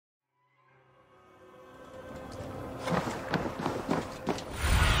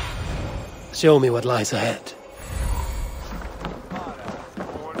Show me what lies ahead.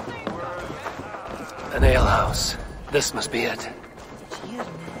 An alehouse. This must be it.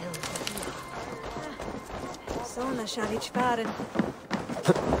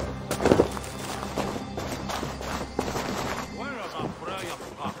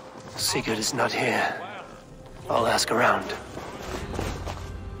 Sigurd is not here. I'll ask around.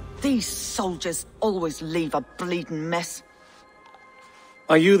 These soldiers always leave a bleeding mess.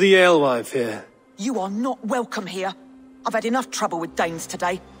 Are you the alewife here? You are not welcome here. I've had enough trouble with Danes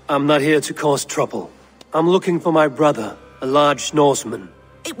today. I'm not here to cause trouble. I'm looking for my brother, a large Norseman.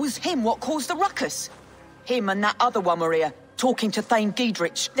 It was him what caused the ruckus. Him and that other one were here, talking to Thane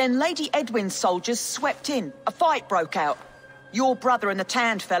Geadric. Then Lady Edwin's soldiers swept in. A fight broke out. Your brother and the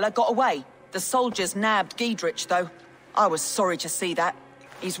tanned fella got away. The soldiers nabbed Geadric, though. I was sorry to see that.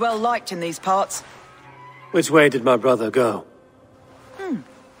 He's well liked in these parts. Which way did my brother go?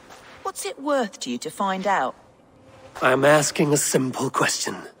 What's it worth to you to find out? I'm asking a simple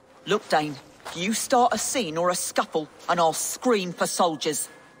question. Look, Dane, you start a scene or a scuffle, and I'll scream for soldiers.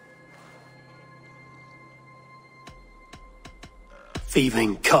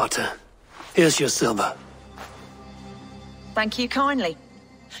 Thieving Carter. Here's your silver. Thank you kindly.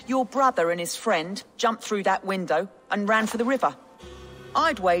 Your brother and his friend jumped through that window and ran for the river.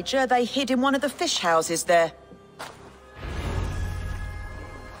 I'd wager they hid in one of the fish houses there.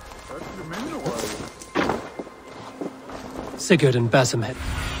 Sigurd and Basim head.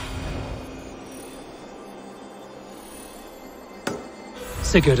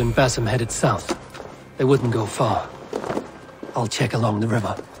 Sigurd and Basim headed south. They wouldn't go far. I'll check along the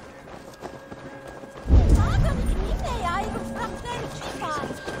river.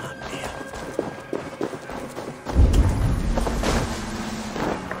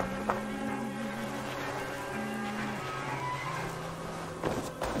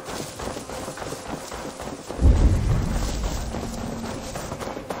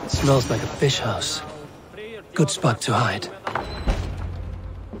 Smells like a fish house. Good spot to hide.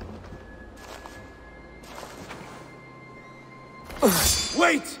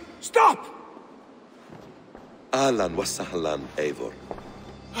 Wait! Stop! Ahlan wa sahlan, Eivor.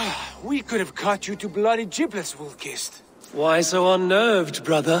 We could have cut you to bloody giblets, Wolkist. Why so unnerved,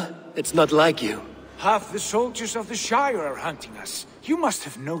 brother? It's not like you. Half the soldiers of the Shire are hunting us. You must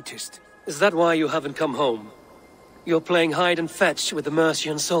have noticed. Is that why you haven't come home? You're playing hide and fetch with the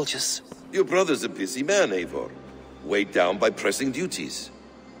Mercian soldiers. Your brother's a busy man, Eivor. Weighed down by pressing duties.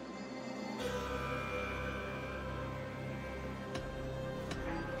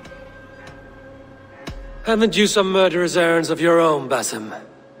 Haven't you some murderous errands of your own, Basim?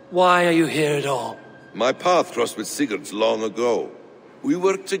 Why are you here at all? My path crossed with Sigurd's long ago. We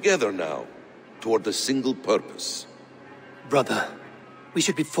work together now, toward a single purpose. Brother, we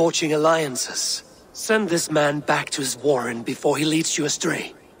should be forging alliances. Send this man back to his warren before he leads you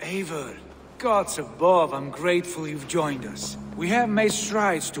astray. Eivor, gods above, I'm grateful you've joined us. We have made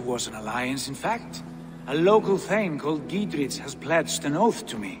strides towards an alliance, in fact. A local thane called Geadric has pledged an oath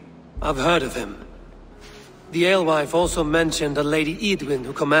to me. I've heard of him. The alewife also mentioned a Lady Edwin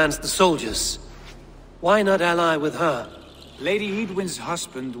who commands the soldiers. Why not ally with her? Lady Edwin's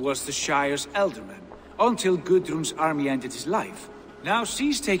husband was the Shire's elderman, until Gudrun's army ended his life. Now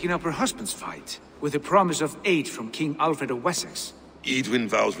she's taking up her husband's fight, with the promise of aid from King Alfred of Wessex. Edwin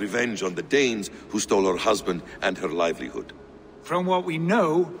vows revenge on the Danes who stole her husband and her livelihood. From what we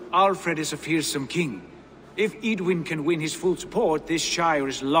know, Alfred is a fearsome king. If Edwin can win his full support, this Shire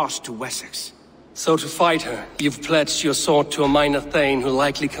is lost to Wessex. So to fight her, you've pledged your sword to a minor thane who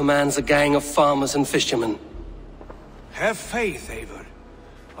likely commands a gang of farmers and fishermen. Have faith, Eivor.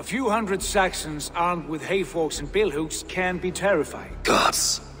 A few hundred Saxons armed with hayforks and billhooks can be terrifying.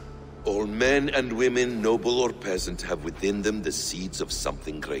 Gods. All men and women, noble or peasant, have within them the seeds of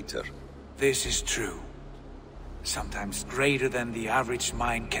something greater. This is true. Sometimes greater than the average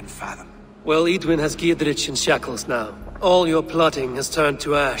mind can fathom. Well, Edwin has Geadric in shackles now. All your plotting has turned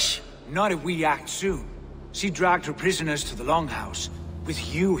to ash. Not if we act soon. She dragged her prisoners to the Longhouse.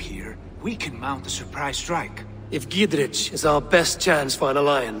 With you here, we can mount a surprise strike. If Geadric is our best chance for an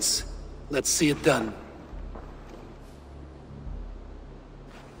alliance, let's see it done.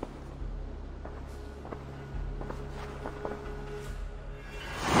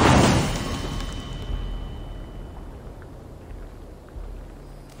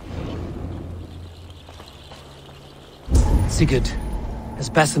 Sigurd,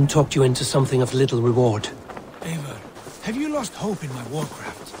 has Basim talked you into something of little reward? Eivor, have you lost hope in my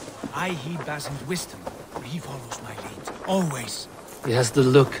warcraft? I heed Basim's wisdom, but he follows my lead. Always. He has the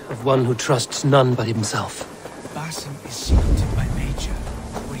look of one who trusts none but himself. Basim is secretive by nature,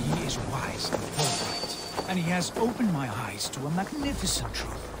 but he is wise. and he has opened my eyes to a magnificent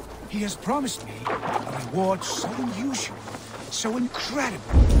truth. He has promised me a reward so unusual, so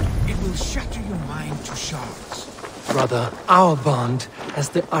incredible, it will shatter your mind to shards. Brother, our bond has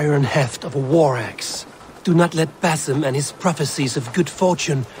the iron heft of a war axe. Do not let Basim and his prophecies of good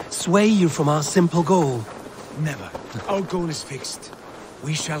fortune sway you from our simple goal. Never. Our goal is fixed.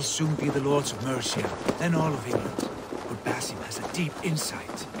 We shall soon be the Lords of Mercia, then all of England. But Basim has a deep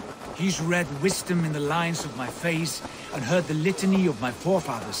insight. He's read wisdom in the lines of my face and heard the litany of my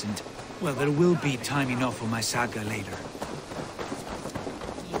forefathers, and, well, there will be time enough for my saga later.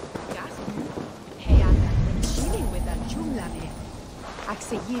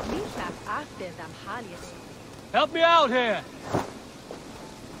 Help me out here!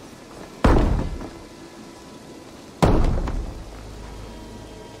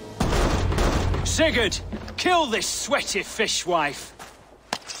 Sigurd, kill this sweaty fishwife!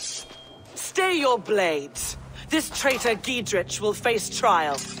 Stay your blades. This traitor Geadric will face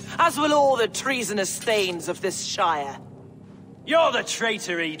trial, as will all the treasonous thanes of this shire. You're the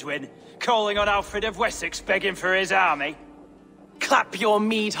traitor, Edwin, calling on Alfred of Wessex begging for his army. Clap your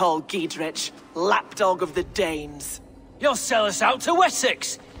mead hole, Geadric, lapdog of the Danes. You'll sell us out to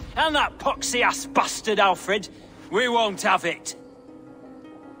Wessex, and that poxy-ass bastard Alfred. We won't have it.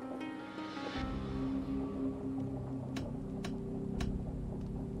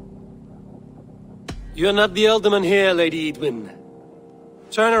 You're not the Elderman here, Lady Edwin.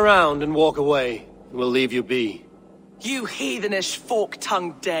 Turn around and walk away, and we'll leave you be. You heathenish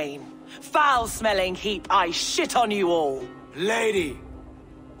fork-tongued Dane. Foul-smelling heap, I shit on you all. Lady,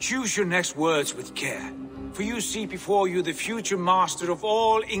 choose your next words with care, for you see before you the future master of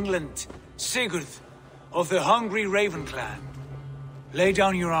all England, Sigurd, of the hungry Raven clan. Lay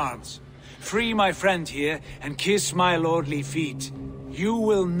down your arms, free my friend here, and kiss my lordly feet. You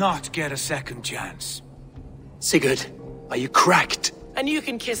will not get a second chance. Sigurd, are you cracked? And you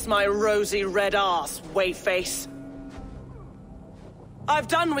can kiss my rosy red ass, wayface. I've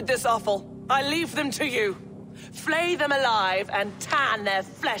done with this offal. I leave them to you. Flay them alive and tan their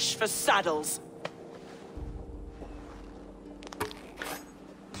flesh for saddles.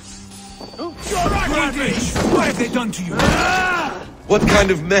 Geadric, what have they done to you? What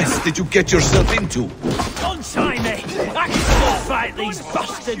kind of mess did you get yourself into? Untie me! I can still fight these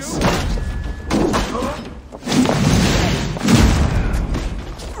bastards!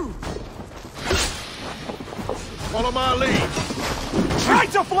 Follow my lead. Try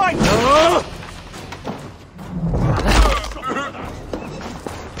to flank!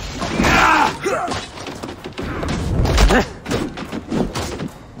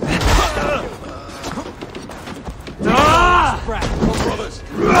 Brothers,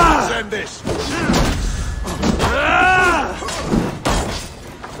 send this.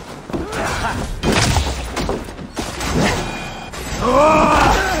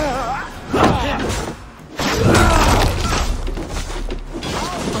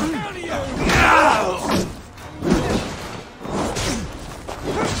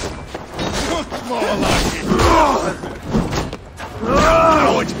 More like it.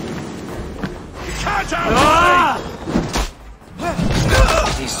 Coward! You can't outrun me!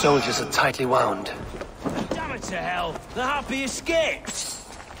 These soldiers are tightly wound. Damn it to hell! The Happy escaped!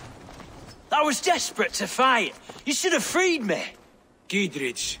 I was desperate to fight. You should have freed me.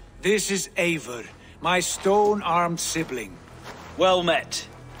 Geadric, this is Eivor, my stone-armed sibling. Well met.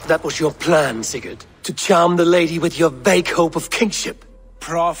 That was your plan, Sigurd. To charm the lady with your vague hope of kingship.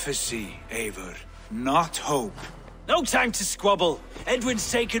 Prophecy, Eivor, not hope. No time to squabble. Edwin's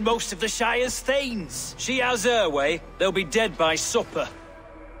taken most of the Shire's thanes. She has her way. They'll be dead by supper.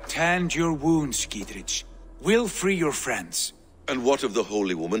 Tend your wounds, Geadric. We'll free your friends. And what of the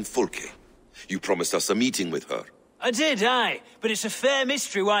holy woman Fulke? You promised us a meeting with her. I did, aye. But it's a fair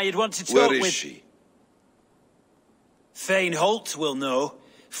mystery why you'd want to talk Where with... is she? Thane Holt will know.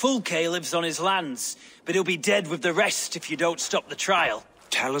 Fulke lives on his lands, but he'll be dead with the rest if you don't stop the trial.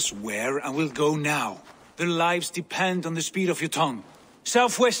 Tell us where, and we'll go now. Their lives depend on the speed of your tongue.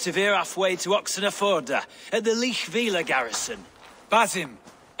 Southwest of here, halfway to Oxenaforda, at the Lichvila garrison. Basim,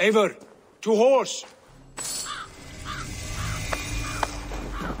 Eivor, to horse!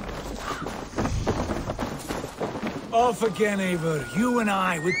 Off again, Eivor, you and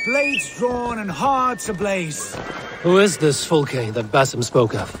I, with blades drawn and hearts ablaze. Who is this Fulke that Basim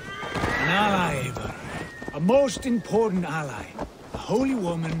spoke of? An ally, Eivor. A most important ally. A holy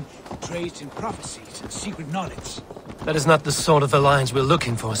woman who trades in prophecies and secret knowledge. That is not the sort of alliance we're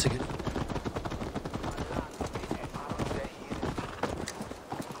looking for, Sigurd.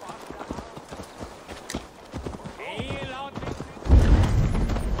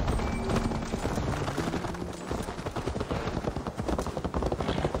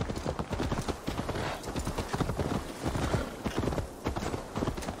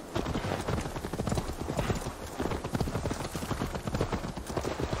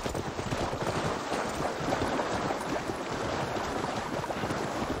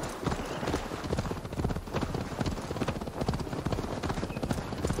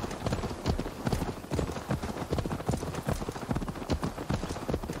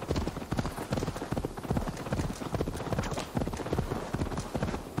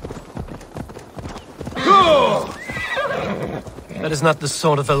 That is not the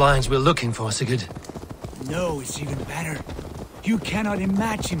sort of alliance we're looking for, Sigurd. No, it's even better. You cannot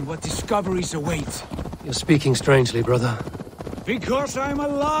imagine what discoveries await. You're speaking strangely, brother. Because I'm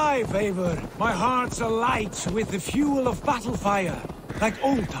alive, Eivor. My heart's alight with the fuel of battle fire. Like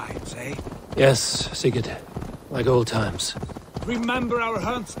old times, eh? Yes, Sigurd. Like old times. Remember our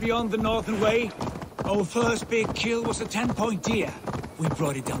hunts beyond the Northern Way? Our first big kill was a 10-point deer. We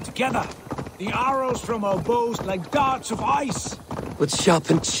brought it down together. The arrows from our bows like darts of ice. With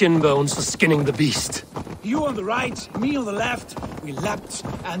sharpened shin bones for skinning the beast. You on the right, me on the left. We leapt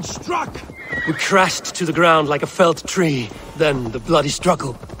and struck. We crashed to the ground like a felled tree. Then the bloody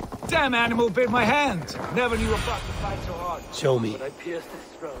struggle. Damn animal bit my hand. Never knew a buck to fight so hard. Show me. But I pierced his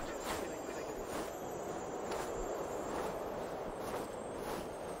throat.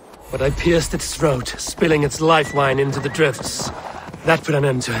 But I pierced its throat, spilling its life wine into the drifts. That put an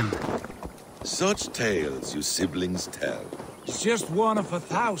end to him. Such tales you siblings tell. It's just one of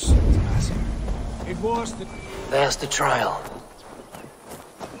 1,000, Basim. It was the... There's the trial.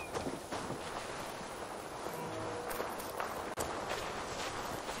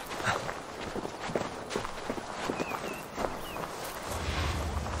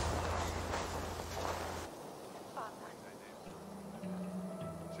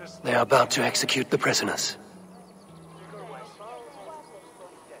 They are about to execute the prisoners.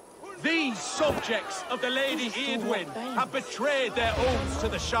 These subjects of the Lady Eadwyn have betrayed their oaths to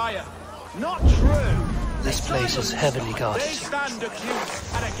the Shire. Not true. This place is heavily guarded. They stand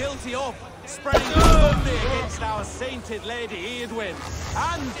accused and are guilty of spreading calumny against our sainted Lady Eadwyn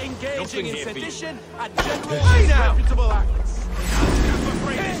and engaging in sedition and general disreputable acts.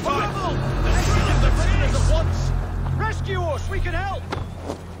 It's time. Let's free the prisoners at once. Rescue us, we can help.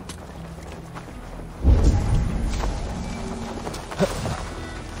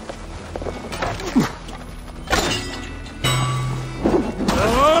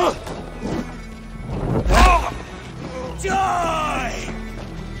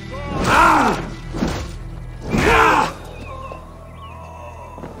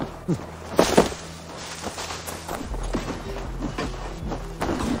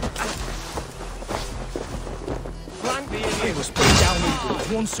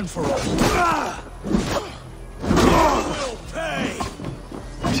 Once and for all. We'll pay.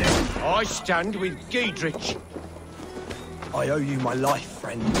 I stand with Geadric. I owe you my life,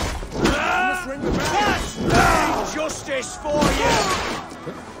 friend. Justice for you!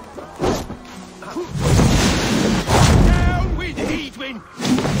 Down with Eadwyn!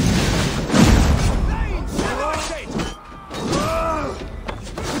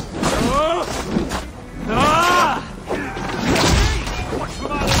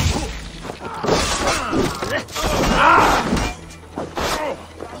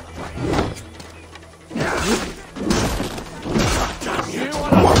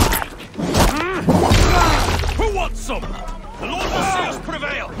 Who wants some? The Lord will see us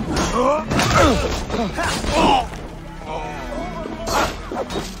prevail!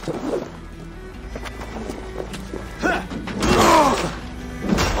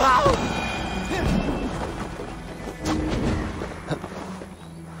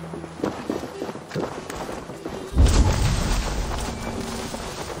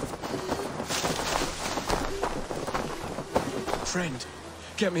 Friend,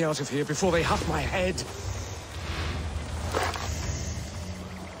 get me out of here before they have my head.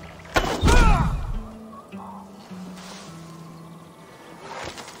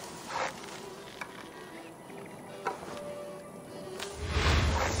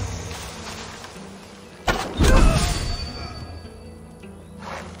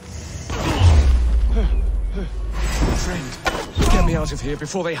 Out of here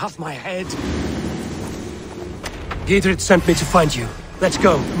before they have my head. Geadric sent me to find you. Let's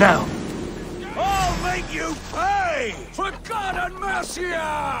go, now. I'll make you pay! For God and mercy!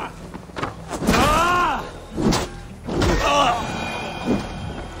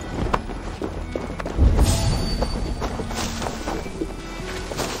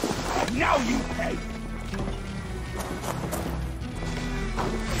 Now you pay!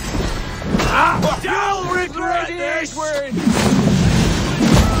 You'll regret this!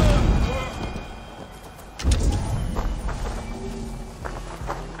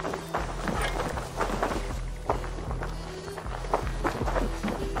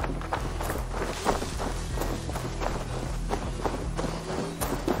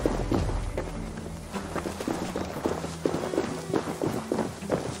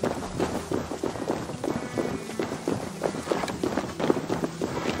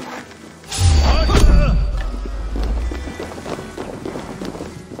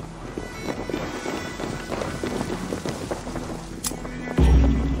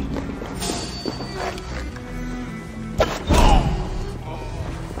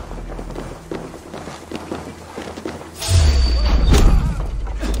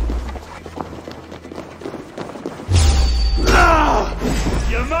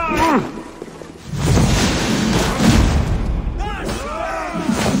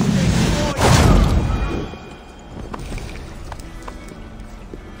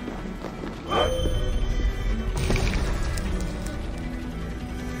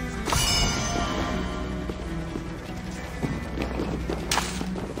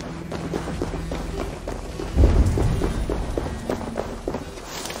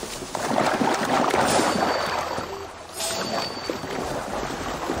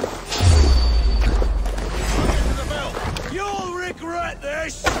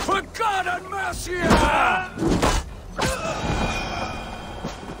 For God and mercy!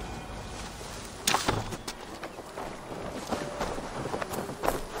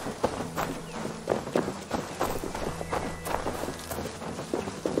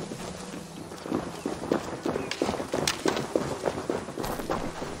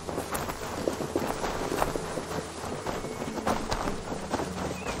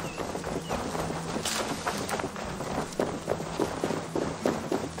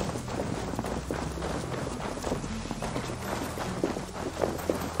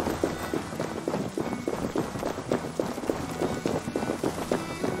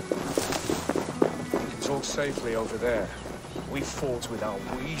 Safely over there. We fought with our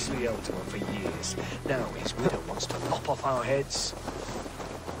Weasley elder for years. Now his widow wants to lop off our heads.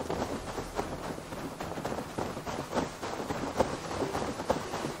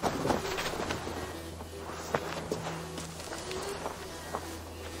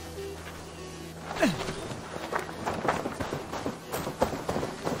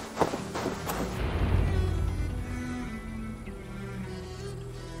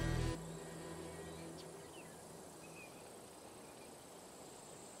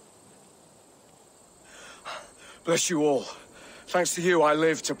 Bless you all. Thanks to you, I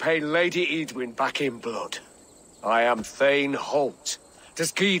live to pay Lady Edwin back in blood. I am Thane Holt.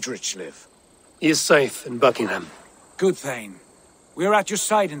 Does Geadric live? He is safe in Buckingham. Good, Thane. We are at your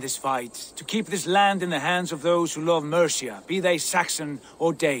side in this fight, to keep this land in the hands of those who love Mercia, be they Saxon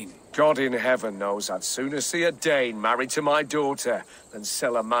or Dane. God in heaven knows I'd sooner see a Dane married to my daughter than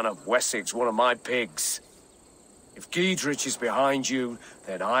sell a man of Wessex one of my pigs. If Geadric is behind you,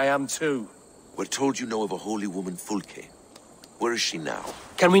 then I am too. We're told you know of a holy woman, Fulke. Where is she now?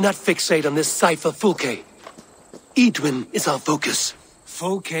 Can we not fixate on this cipher, Fulke? Edwin is our focus.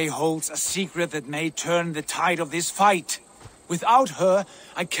 Fulke holds a secret that may turn the tide of this fight. Without her,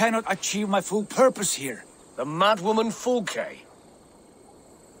 I cannot achieve my full purpose here. The madwoman Fulke?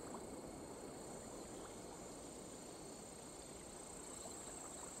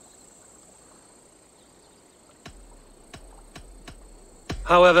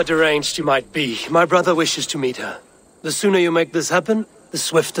 However deranged you might be, my brother wishes to meet her. The sooner you make this happen, the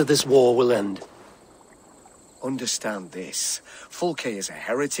swifter this war will end. Understand this. Fulke is a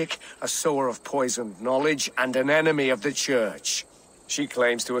heretic, a sower of poisoned knowledge, and an enemy of the Church. She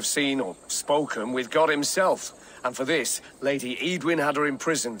claims to have seen or spoken with God himself, and for this, Lady Edwin had her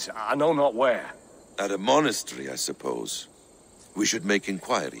imprisoned, I know not where. At a monastery, I suppose. We should make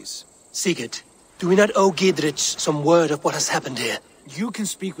inquiries. Sigurd, do we not owe Geadric some word of what has happened here? You can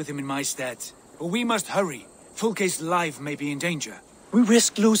speak with him in my stead, but we must hurry. Fulke's life may be in danger. We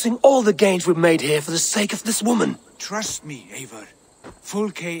risk losing all the gains we've made here for the sake of this woman. Trust me, Eivor.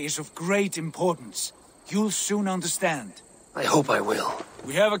 Fulke is of great importance. You'll soon understand. I hope I will.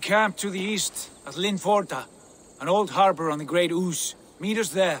 We have a camp to the east, at Linforta, an old harbor on the Great Ouse. Meet us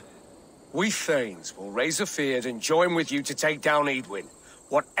there. We Thanes will raise a feard and join with you to take down Edwin,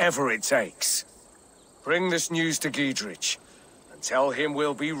 whatever it takes. Bring this news to Geadric. Tell him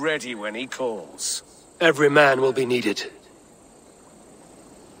we'll be ready when he calls. Every man will be needed.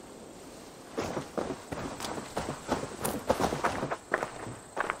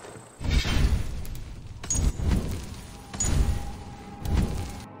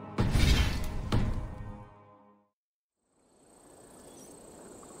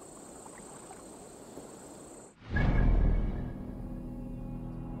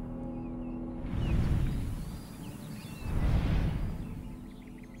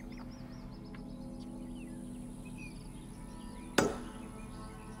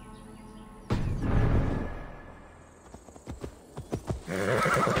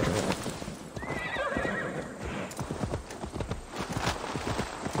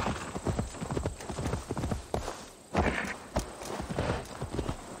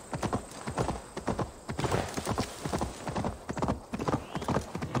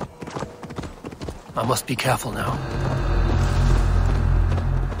 I must be careful now.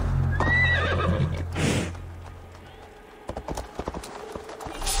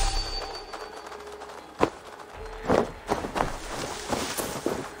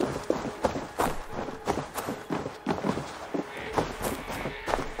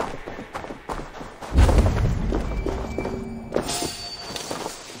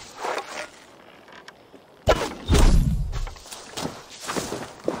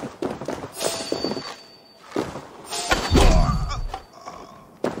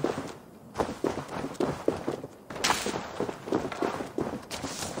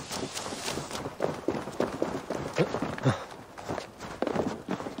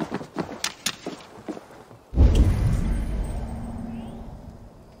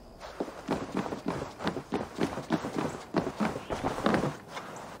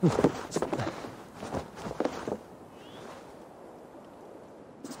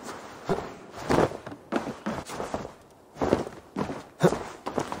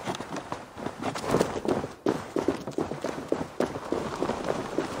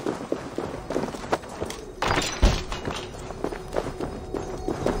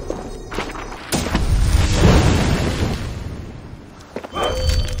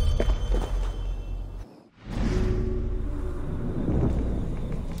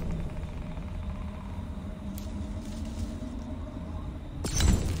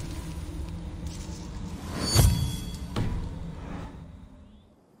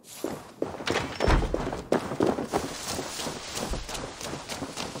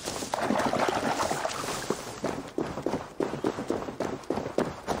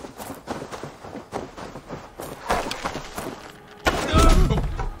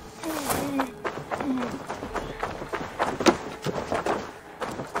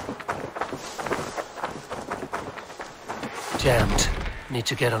 Need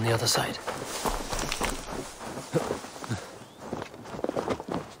to get on the other side.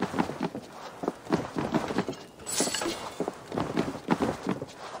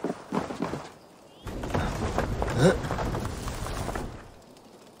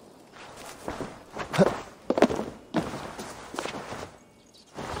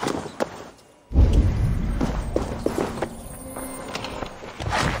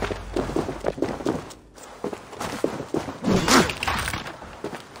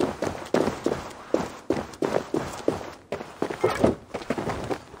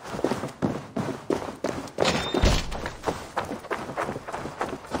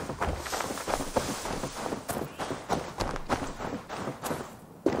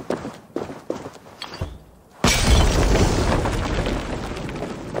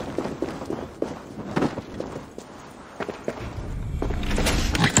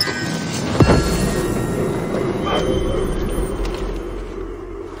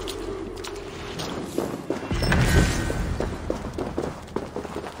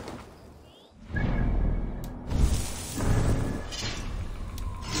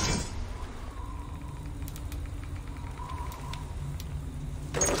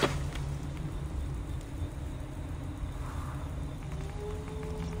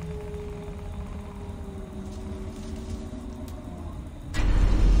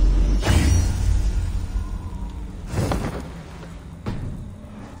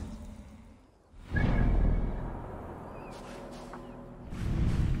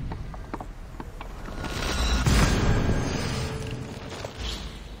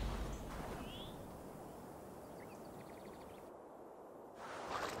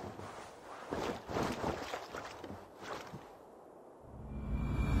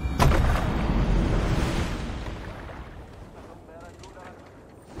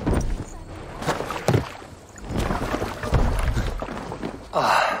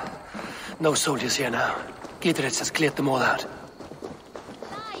 No soldiers here now. Geadric has cleared them all out.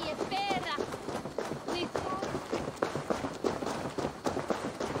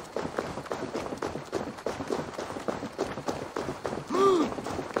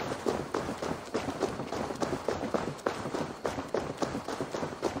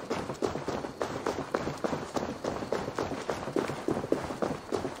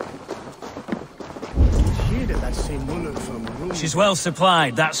 She's well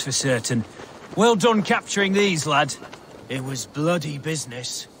supplied, that's for certain. Well done capturing these, lad. It was bloody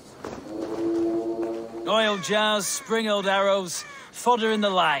business. Oil jars, spring-oiled arrows, fodder and the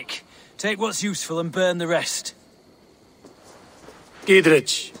like. Take what's useful and burn the rest.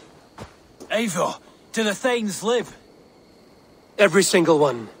 Geadric. Eivor, do the Thanes live? Every single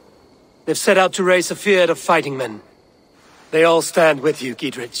one. They've set out to raise a fear of fighting men. They all stand with you,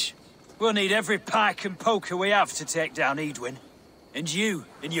 Geadric. We'll need every pike and poker we have to take down Edwin. And you,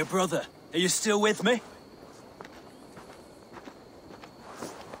 and your brother. Are you still with me?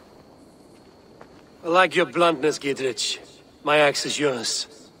 I like your bluntness, Geadric. My axe is yours.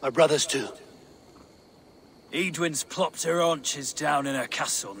 My brother's too. Edwin's plopped her haunches down in her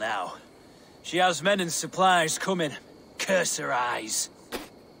castle now. She has men and supplies coming. Curse her eyes.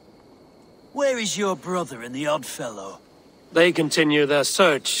 Where is your brother and the odd fellow? They continue their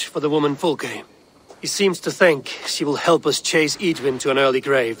search for the woman Fulke. He seems to think she will help us chase Edwin to an early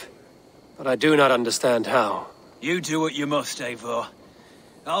grave. But I do not understand how. You do what you must, Eivor.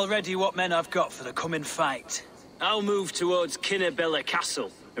 I'll ready what men I've got for the coming fight. I'll move towards Kinnabella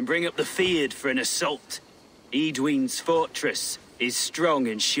Castle and bring up the Fyrd for an assault. Edwin's fortress is strong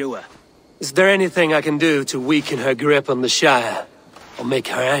and sure. Is there anything I can do to weaken her grip on the Shire? Or make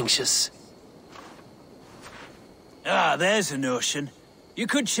her anxious? Ah, there's a notion. You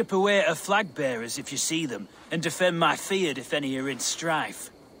could chip away at her flag-bearers if you see them, and defend my Fyrd if any are in strife.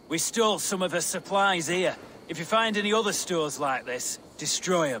 We stole some of her supplies here. If you find any other stores like this,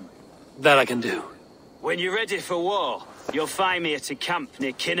 destroy them. That I can do. When you're ready for war, you'll find me at a camp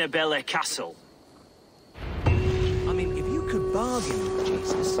near Kinnabella Castle. I mean, if you could bargain with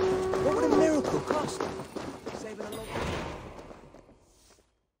Jesus,